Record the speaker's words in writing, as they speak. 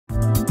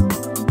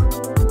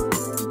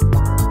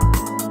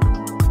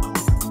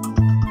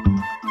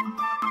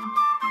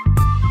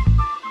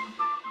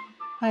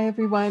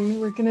everyone.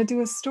 We're going to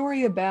do a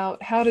story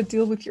about how to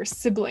deal with your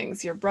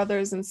siblings, your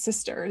brothers and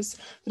sisters,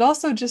 but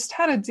also just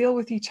how to deal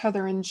with each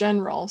other in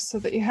general so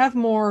that you have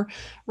more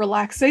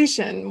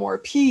relaxation, more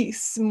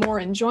peace, more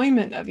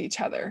enjoyment of each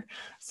other.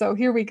 So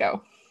here we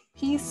go.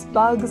 Peace,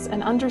 Bugs,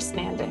 and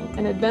Understanding,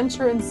 An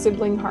Adventure in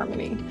Sibling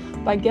Harmony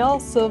by Gail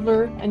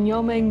Silver and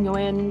Youme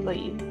Nguyen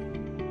Lee.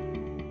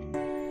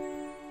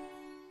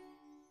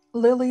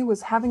 Lily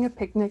was having a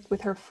picnic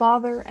with her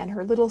father and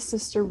her little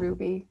sister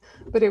Ruby,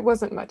 but it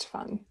wasn't much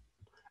fun.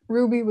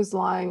 Ruby was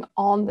lying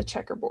on the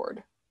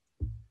checkerboard.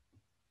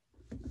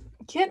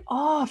 "Get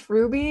off,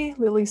 Ruby,"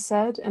 Lily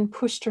said and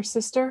pushed her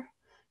sister.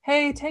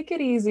 "Hey, take it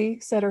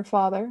easy," said her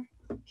father.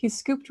 He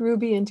scooped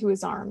Ruby into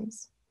his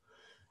arms.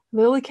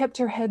 Lily kept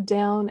her head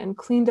down and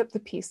cleaned up the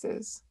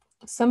pieces,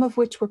 some of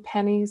which were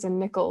pennies and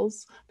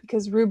nickels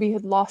because Ruby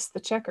had lost the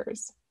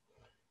checkers.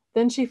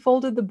 Then she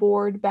folded the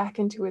board back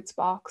into its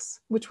box,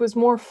 which was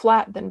more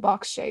flat than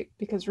box-shaped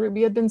because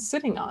Ruby had been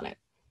sitting on it.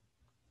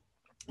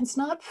 It's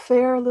not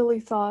fair, Lily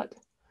thought.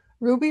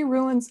 Ruby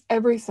ruins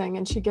everything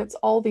and she gets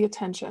all the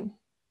attention.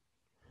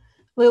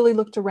 Lily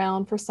looked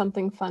around for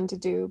something fun to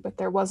do, but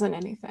there wasn't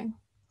anything.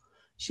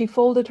 She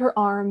folded her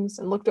arms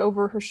and looked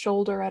over her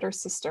shoulder at her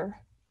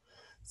sister.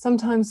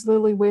 Sometimes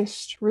Lily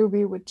wished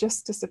Ruby would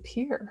just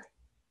disappear.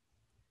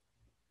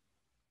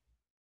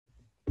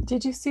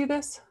 "Did you see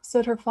this?"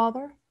 said her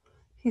father.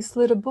 He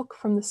slid a book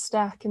from the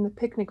stack in the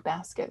picnic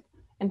basket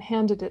and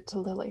handed it to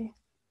Lily.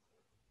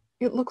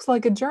 "It looks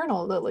like a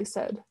journal," Lily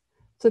said,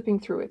 flipping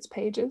through its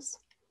pages,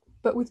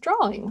 "but with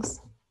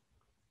drawings."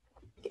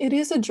 "It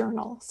is a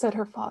journal," said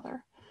her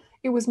father.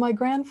 "It was my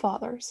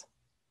grandfather's."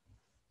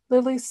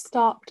 Lily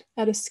stopped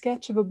at a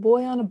sketch of a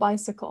boy on a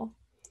bicycle.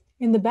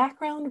 In the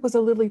background was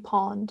a lily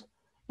pond,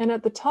 and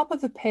at the top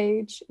of the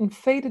page, in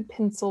faded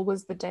pencil,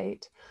 was the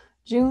date,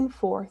 June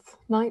 4th,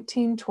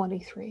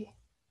 1923.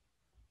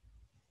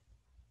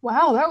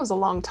 Wow, that was a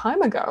long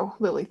time ago,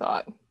 Lily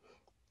thought.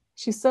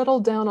 She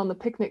settled down on the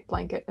picnic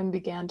blanket and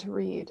began to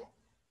read.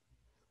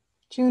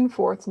 June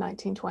 4th,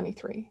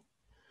 1923.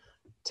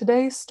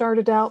 Today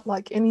started out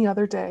like any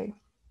other day.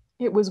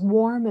 It was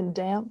warm and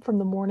damp from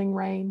the morning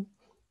rain,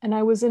 and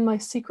I was in my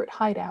secret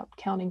hideout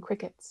counting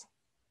crickets.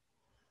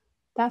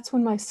 That's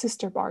when my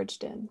sister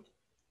barged in.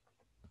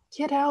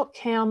 "Get out,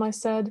 Cam," I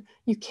said.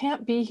 "You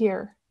can't be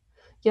here."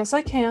 "Yes,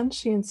 I can,"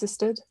 she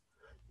insisted.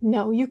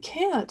 "No, you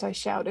can't," I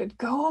shouted.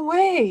 "Go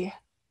away."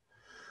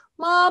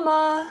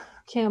 "Mama,"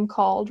 Cam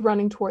called,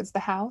 running towards the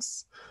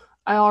house.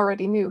 I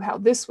already knew how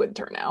this would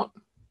turn out.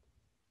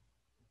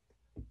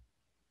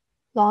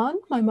 "Lon,"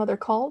 my mother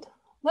called,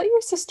 "let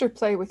your sister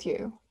play with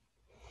you."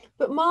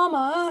 "But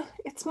Mama,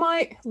 it's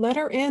my—" "Let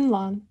her in,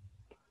 Lon."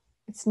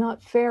 "It's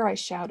not fair," I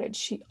shouted.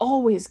 "She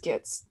always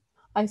gets—"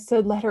 I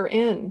said let her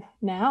in,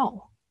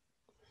 now.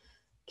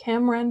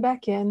 Cam ran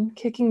back in,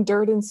 kicking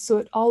dirt and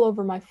soot all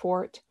over my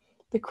fort.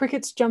 The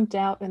crickets jumped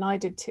out, and I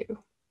did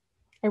too.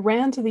 I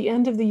ran to the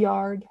end of the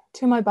yard,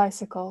 to my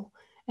bicycle,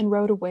 and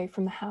rode away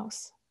from the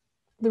house.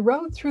 The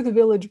road through the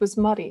village was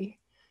muddy,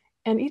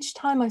 and each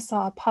time I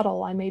saw a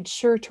puddle, I made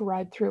sure to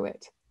ride through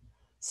it.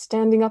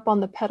 Standing up on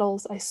the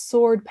pedals, I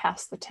soared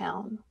past the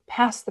town,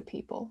 past the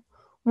people.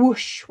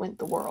 Whoosh went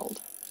the world.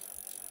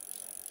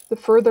 The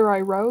further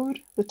I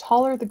rode, the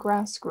taller the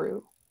grass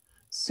grew.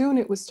 Soon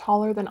it was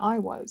taller than I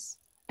was,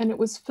 and it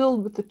was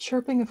filled with the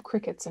chirping of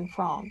crickets and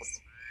frogs.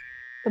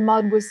 The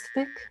mud was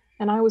thick,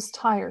 and I was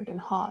tired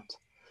and hot,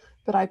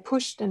 but I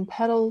pushed and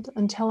pedaled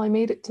until I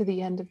made it to the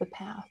end of the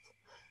path,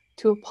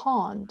 to a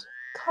pond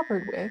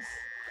covered with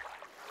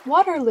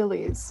water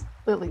lilies,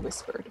 Lily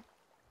whispered.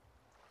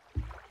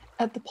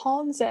 At the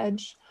pond's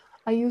edge,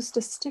 I used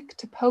a stick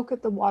to poke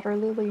at the water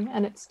lily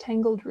and its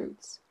tangled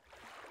roots.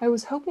 I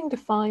was hoping to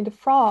find a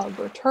frog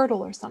or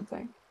turtle or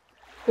something,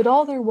 but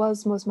all there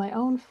was my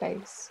own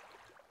face,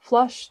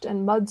 flushed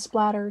and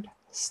mud-splattered,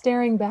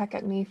 staring back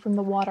at me from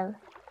the water.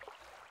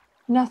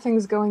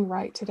 "Nothing's going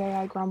right today,"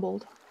 I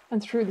grumbled,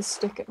 and threw the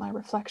stick at my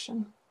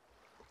reflection.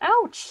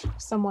 "Ouch,"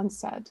 someone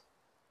said.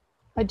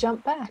 I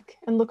jumped back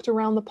and looked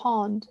around the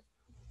pond.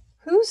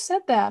 "Who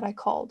said that?" I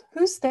called.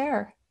 "Who's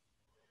there?"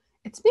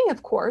 "It's me,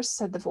 of course,"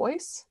 said the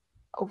voice.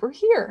 "Over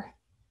here."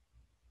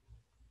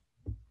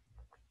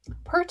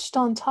 Perched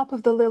on top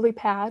of the lily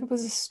pad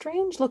was a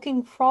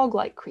strange-looking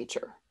frog-like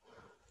creature.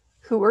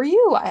 "Who are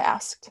you?" I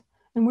asked.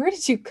 "And where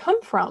did you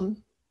come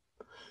from?"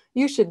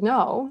 "You should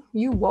know.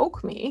 You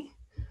woke me."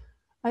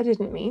 "I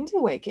didn't mean to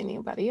wake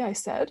anybody," I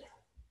said.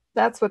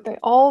 "That's what they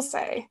all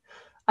say.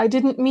 I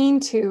didn't mean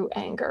to,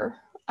 Anger.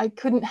 I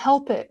couldn't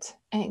help it,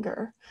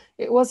 Anger.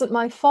 It wasn't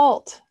my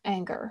fault,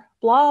 Anger.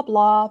 Blah,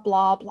 blah,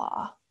 blah,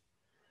 blah."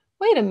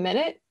 "Wait a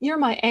minute, you're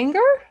my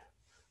Anger?"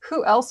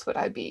 "Who else would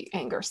I be?"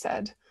 Anger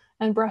said,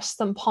 and brushed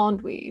some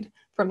pondweed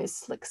from his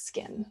slick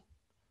skin.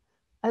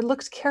 I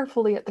looked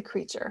carefully at the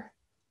creature,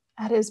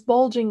 at his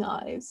bulging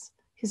eyes,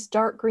 his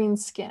dark green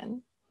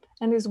skin,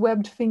 and his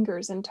webbed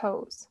fingers and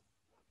toes.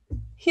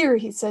 "Here,"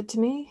 he said to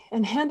me,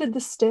 and handed the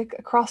stick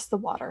across the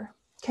water.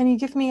 "Can you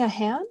give me a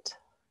hand?"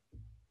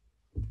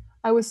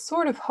 I was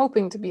sort of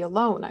hoping to be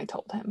alone, I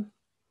told him.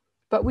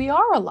 "But we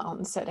are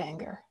alone," said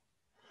Anger.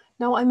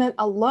 No, I meant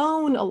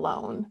alone,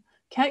 alone.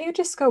 Can't you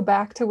just go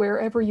back to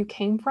wherever you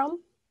came from?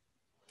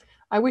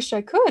 I wish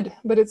I could,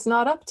 but it's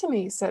not up to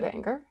me, said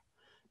Anger.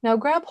 Now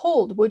grab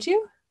hold, would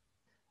you?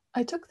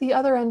 I took the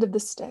other end of the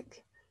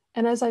stick,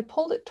 and as I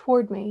pulled it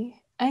toward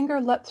me, Anger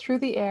leapt through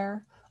the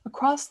air,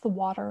 across the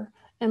water,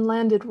 and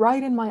landed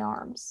right in my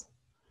arms.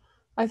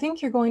 I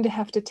think you're going to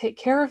have to take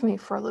care of me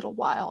for a little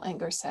while,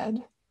 Anger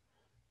said.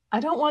 I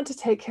don't want to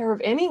take care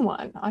of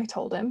anyone, I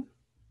told him.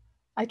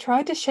 I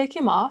tried to shake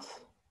him off,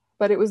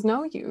 but it was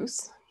no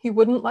use. He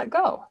wouldn't let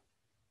go.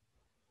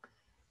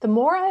 The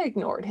more I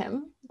ignored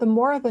him, the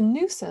more of a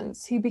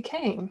nuisance he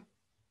became.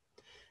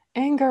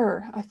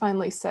 Anger, I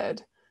finally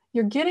said,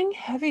 you're getting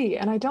heavy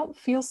and I don't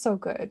feel so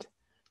good.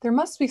 There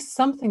must be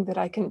something that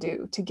I can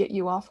do to get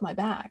you off my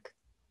back.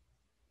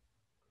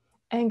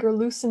 Anger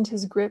loosened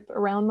his grip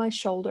around my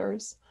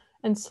shoulders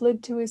and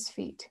slid to his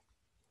feet.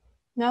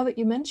 Now that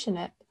you mention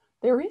it,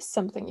 there is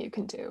something you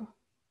can do.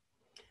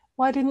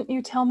 Why didn't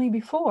you tell me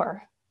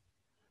before?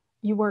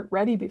 You weren't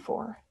ready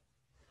before.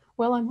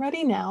 Well, I'm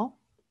ready now.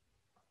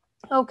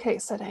 Okay,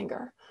 said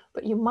Anger,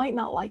 but you might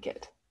not like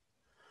it.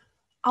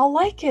 I'll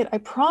like it, I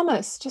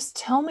promise. Just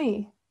tell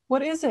me.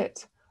 What is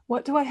it?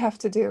 What do I have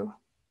to do?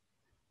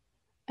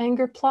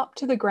 Anger plopped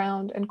to the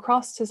ground and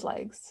crossed his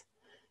legs.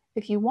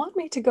 If you want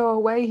me to go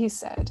away, he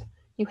said,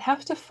 you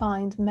have to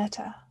find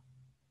Meta.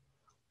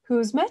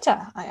 Who's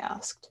Meta? I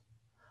asked.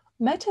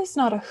 Meta's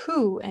not a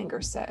who,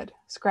 Anger said,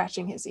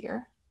 scratching his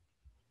ear.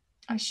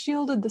 I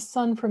shielded the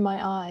sun from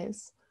my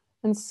eyes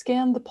and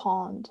scanned the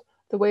pond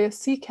the way a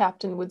sea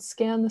captain would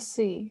scan the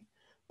sea,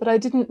 but I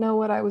didn't know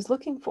what I was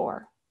looking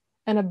for,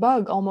 and a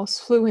bug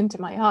almost flew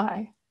into my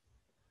eye.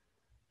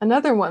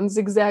 Another one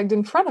zigzagged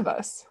in front of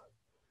us.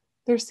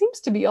 There seems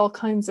to be all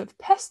kinds of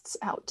pests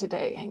out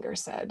today, Anger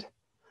said.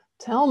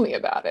 Tell me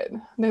about it.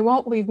 They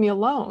won't leave me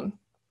alone.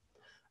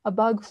 A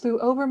bug flew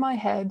over my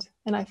head,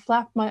 and I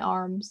flapped my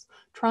arms,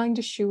 trying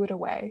to shoo it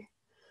away.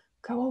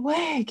 Go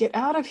away, get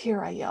out of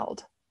here, I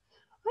yelled.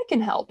 I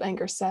can help,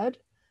 Anger said,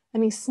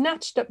 and he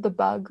snatched up the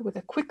bug with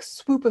a quick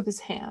swoop of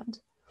his hand.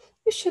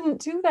 You shouldn't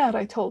do that,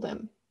 I told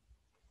him.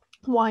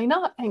 Why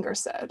not, Anger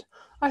said.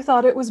 I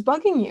thought it was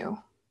bugging you.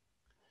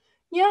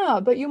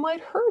 Yeah, but you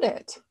might hurt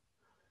it.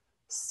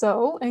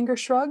 So, Anger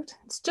shrugged,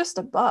 it's just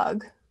a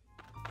bug.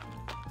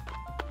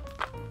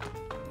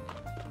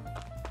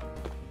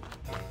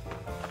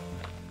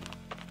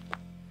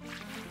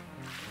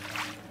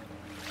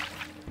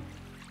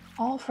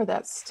 All for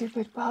that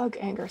stupid bug,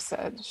 Anger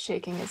said,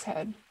 shaking his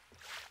head.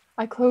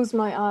 I closed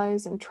my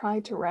eyes and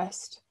tried to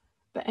rest,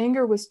 but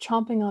Anger was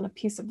chomping on a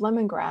piece of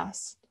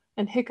lemongrass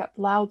and hiccuped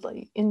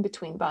loudly in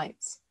between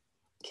bites.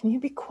 Can you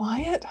be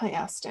quiet? I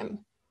asked him.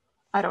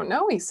 I don't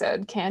know, he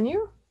said. Can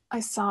you? I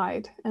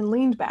sighed and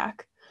leaned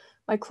back.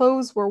 My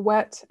clothes were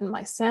wet and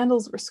my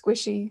sandals were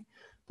squishy,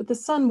 but the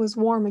sun was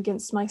warm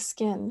against my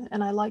skin,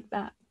 and I liked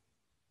that.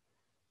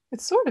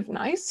 It's sort of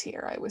nice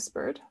here, I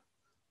whispered.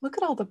 Look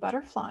at all the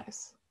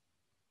butterflies.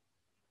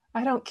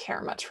 I don't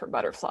care much for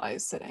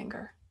butterflies, said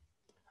Anger.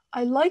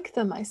 I like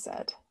them, I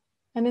said,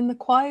 and in the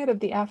quiet of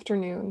the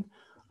afternoon,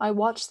 I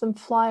watched them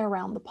fly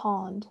around the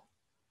pond.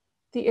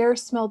 The air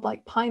smelled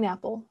like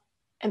pineapple,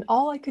 and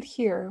all I could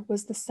hear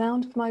was the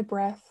sound of my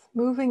breath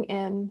moving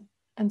in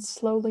and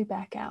slowly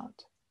back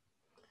out.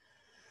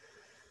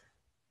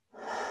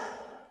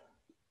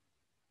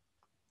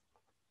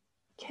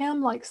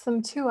 Cam likes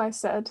them too, I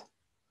said.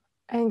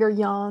 Anger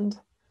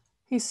yawned.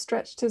 He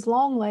stretched his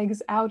long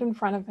legs out in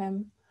front of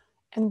him,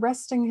 and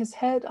resting his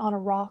head on a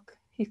rock,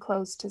 he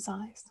closed his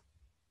eyes.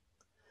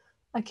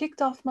 I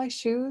kicked off my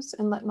shoes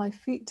and let my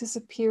feet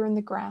disappear in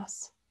the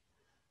grass.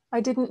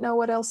 I didn't know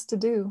what else to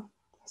do,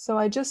 so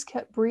I just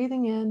kept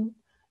breathing in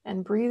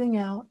and breathing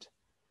out,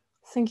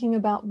 thinking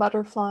about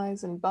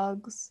butterflies and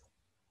bugs,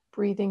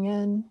 breathing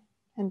in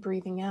and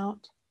breathing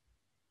out,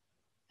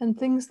 and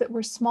things that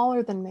were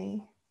smaller than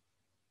me,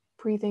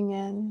 breathing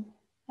in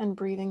and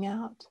breathing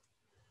out,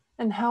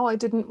 and how I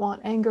didn't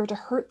want Anger to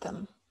hurt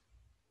them.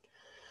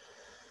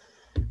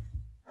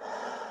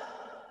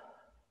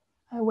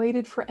 I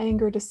waited for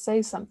Anger to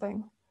say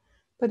something,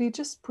 but he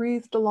just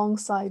breathed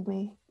alongside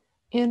me,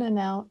 in and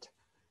out,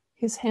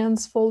 his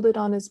hands folded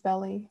on his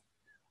belly,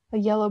 a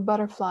yellow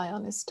butterfly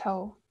on his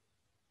toe.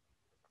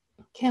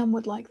 Cam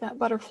would like that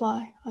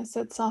butterfly, I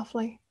said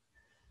softly.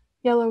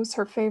 Yellow's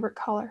her favorite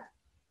color.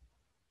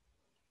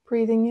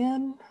 Breathing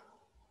in,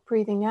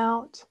 breathing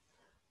out.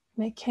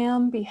 May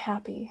Cam be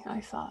happy, I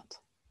thought.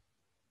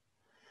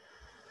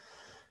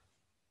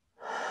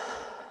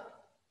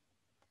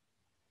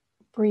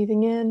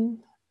 Breathing in,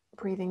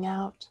 breathing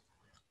out.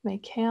 May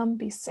Cam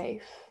be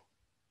safe.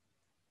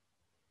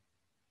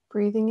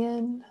 Breathing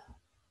in,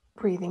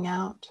 breathing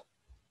out.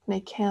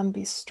 May Cam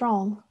be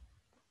strong.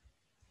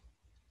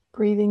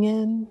 Breathing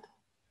in,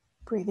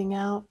 breathing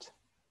out.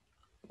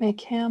 May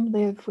Cam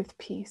live with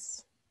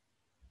peace.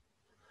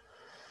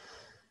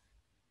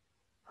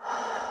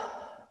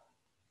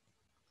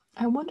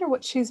 I wonder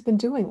what she's been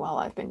doing while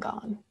I've been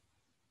gone.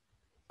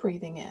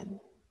 Breathing in,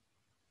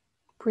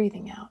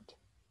 breathing out.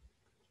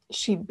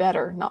 She'd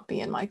better not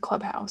be in my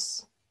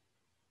clubhouse.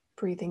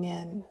 Breathing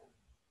in,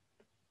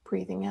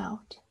 breathing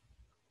out.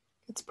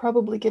 It's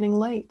probably getting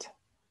late.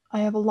 I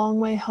have a long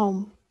way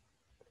home.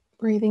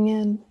 Breathing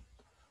in,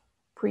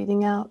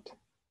 breathing out.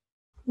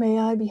 May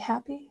I be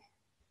happy?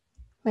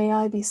 May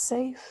I be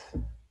safe?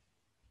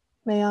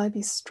 May I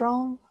be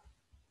strong?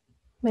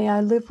 May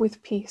I live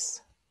with peace.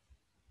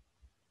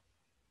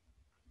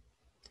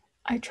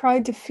 I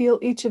tried to feel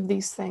each of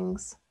these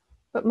things,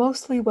 but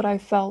mostly what I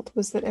felt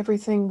was that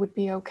everything would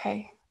be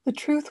okay. The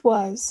truth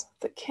was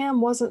that Cam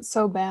wasn't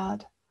so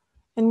bad,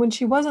 and when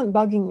she wasn't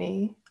bugging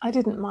me, I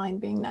didn't mind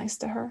being nice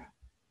to her.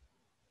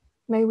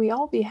 May we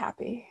all be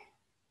happy.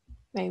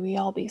 May we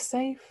all be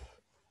safe.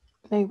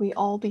 May we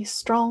all be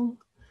strong.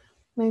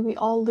 May we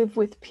all live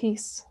with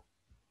peace.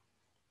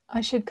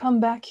 I should come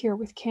back here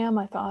with Cam,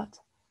 I thought.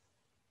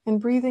 And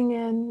breathing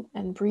in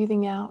and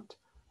breathing out,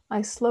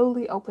 I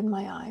slowly opened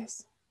my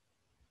eyes.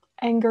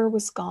 Anger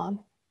was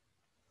gone.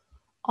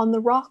 On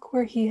the rock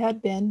where he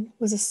had been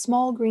was a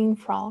small green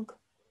frog.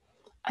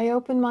 I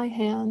opened my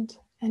hand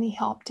and he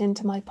hopped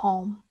into my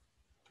palm.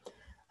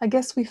 I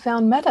guess we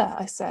found Meta,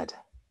 I said.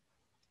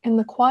 In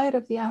the quiet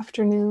of the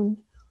afternoon,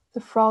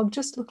 the frog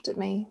just looked at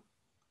me,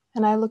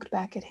 and I looked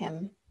back at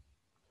him.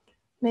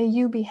 May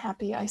you be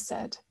happy, I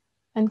said,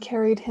 and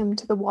carried him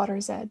to the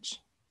water's edge.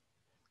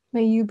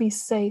 May you be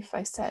safe,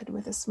 I said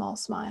with a small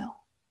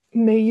smile.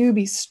 May you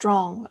be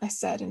strong, I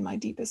said in my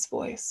deepest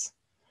voice.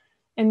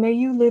 And may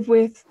you live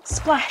with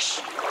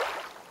splash.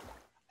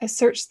 I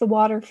searched the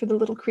water for the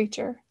little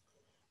creature,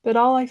 but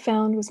all I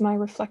found was my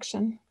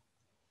reflection.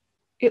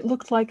 It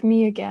looked like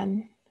me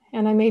again,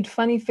 and I made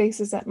funny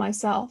faces at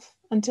myself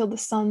until the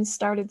sun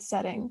started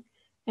setting,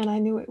 and I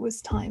knew it was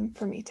time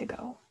for me to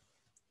go.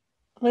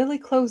 Lily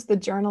closed the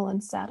journal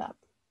and sat up.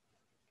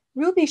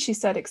 Ruby, she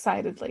said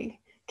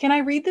excitedly, can I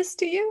read this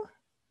to you?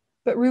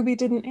 But Ruby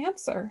didn't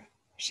answer.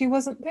 She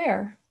wasn't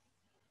there.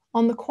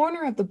 On the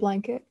corner of the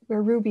blanket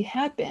where Ruby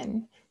had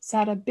been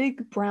sat a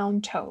big brown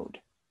toad.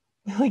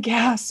 Lily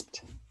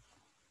gasped.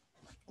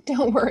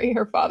 Don't worry,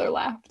 her father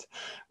laughed.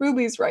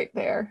 Ruby's right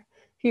there.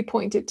 He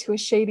pointed to a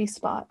shady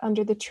spot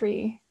under the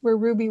tree where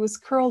Ruby was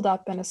curled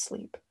up and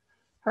asleep,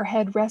 her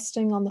head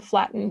resting on the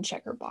flattened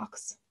checker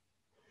box.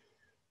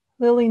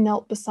 Lily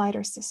knelt beside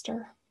her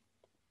sister.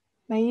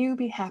 May you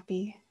be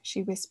happy,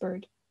 she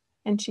whispered,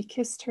 and she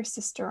kissed her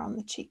sister on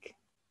the cheek.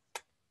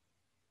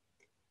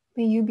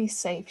 May you be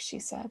safe, she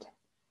said.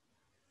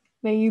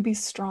 May you be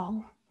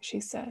strong, she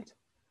said,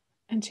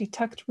 and she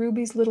tucked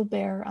Ruby's little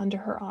bear under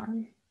her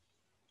arm.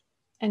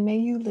 And may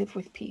you live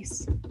with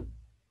peace.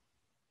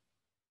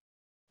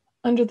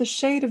 Under the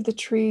shade of the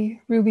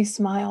tree, Ruby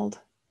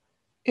smiled.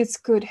 It's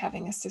good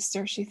having a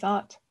sister, she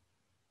thought,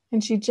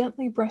 and she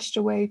gently brushed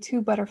away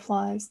 2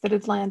 butterflies that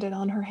had landed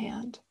on her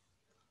hand.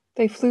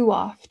 They flew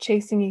off,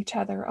 chasing each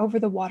other over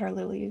the water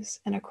lilies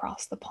and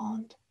across the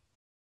pond.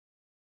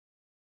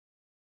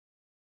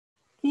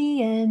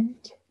 The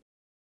end.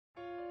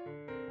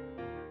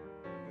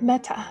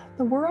 Metta.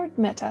 The word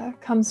metta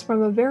comes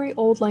from a very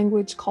old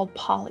language called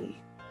Pali.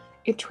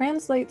 It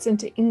translates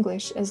into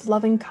English as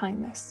loving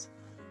kindness,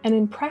 and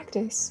in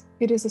practice,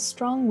 it is a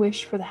strong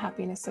wish for the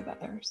happiness of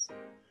others.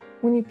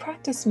 When you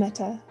practice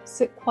metta,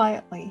 sit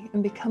quietly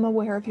and become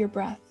aware of your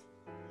breath.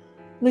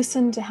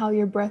 Listen to how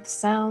your breath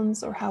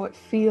sounds or how it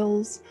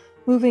feels,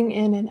 moving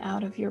in and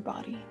out of your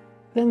body.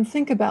 Then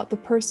think about the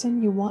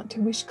person you want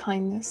to wish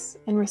kindness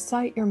and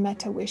recite your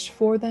metta wish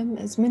for them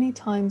as many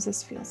times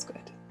as feels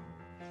good.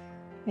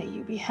 May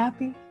you be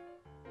happy.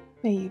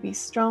 May you be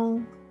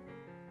strong.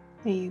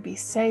 May you be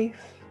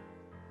safe.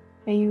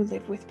 May you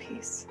live with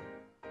peace.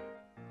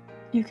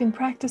 You can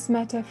practice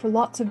metta for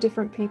lots of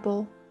different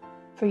people,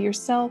 for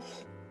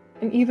yourself,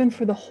 and even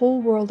for the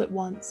whole world at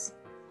once.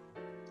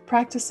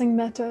 Practicing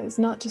metta is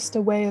not just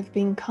a way of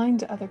being kind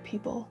to other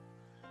people,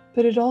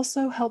 but it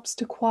also helps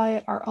to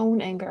quiet our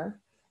own anger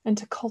and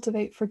to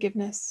cultivate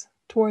forgiveness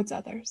towards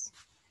others.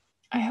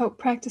 I hope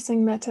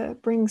practicing metta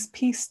brings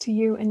peace to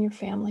you and your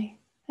family.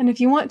 And if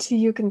you want to,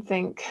 you can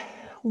think,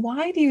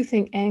 why do you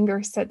think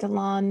Anger said to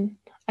Lan,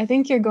 I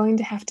think you're going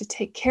to have to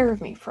take care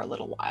of me for a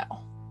little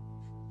while?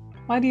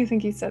 Why do you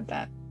think he said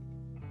that?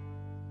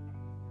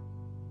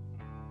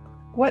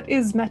 What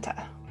is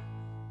metta?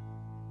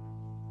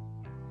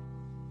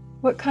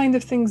 What kind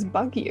of things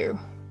bug you?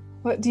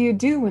 What do you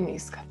do when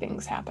these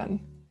things happen?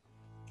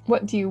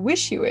 What do you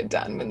wish you had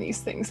done when these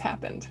things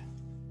happened?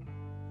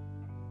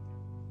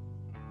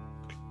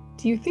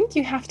 Do you think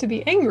you have to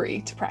be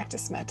angry to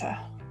practice metta?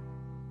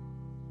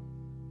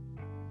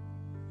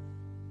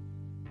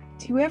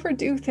 Do you ever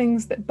do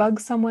things that bug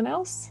someone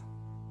else?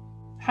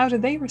 How do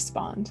they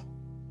respond?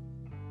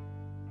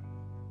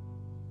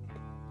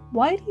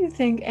 Why do you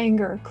think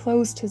Anger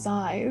closed his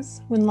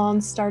eyes when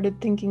Lan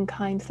started thinking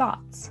kind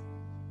thoughts?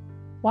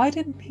 Why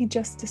didn't he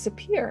just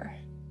disappear?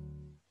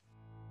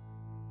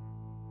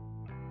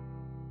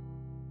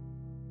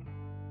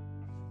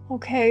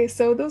 Okay,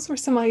 so those were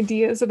some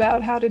ideas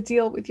about how to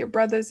deal with your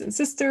brothers and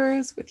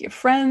sisters, with your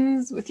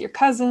friends, with your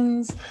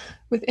cousins,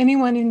 with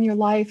anyone in your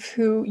life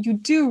who you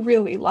do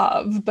really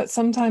love, but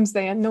sometimes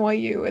they annoy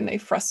you and they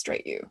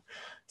frustrate you.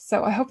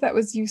 So I hope that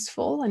was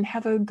useful, and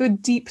have a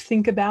good deep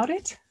think about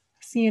it.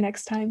 See you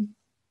next time.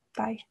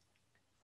 Bye.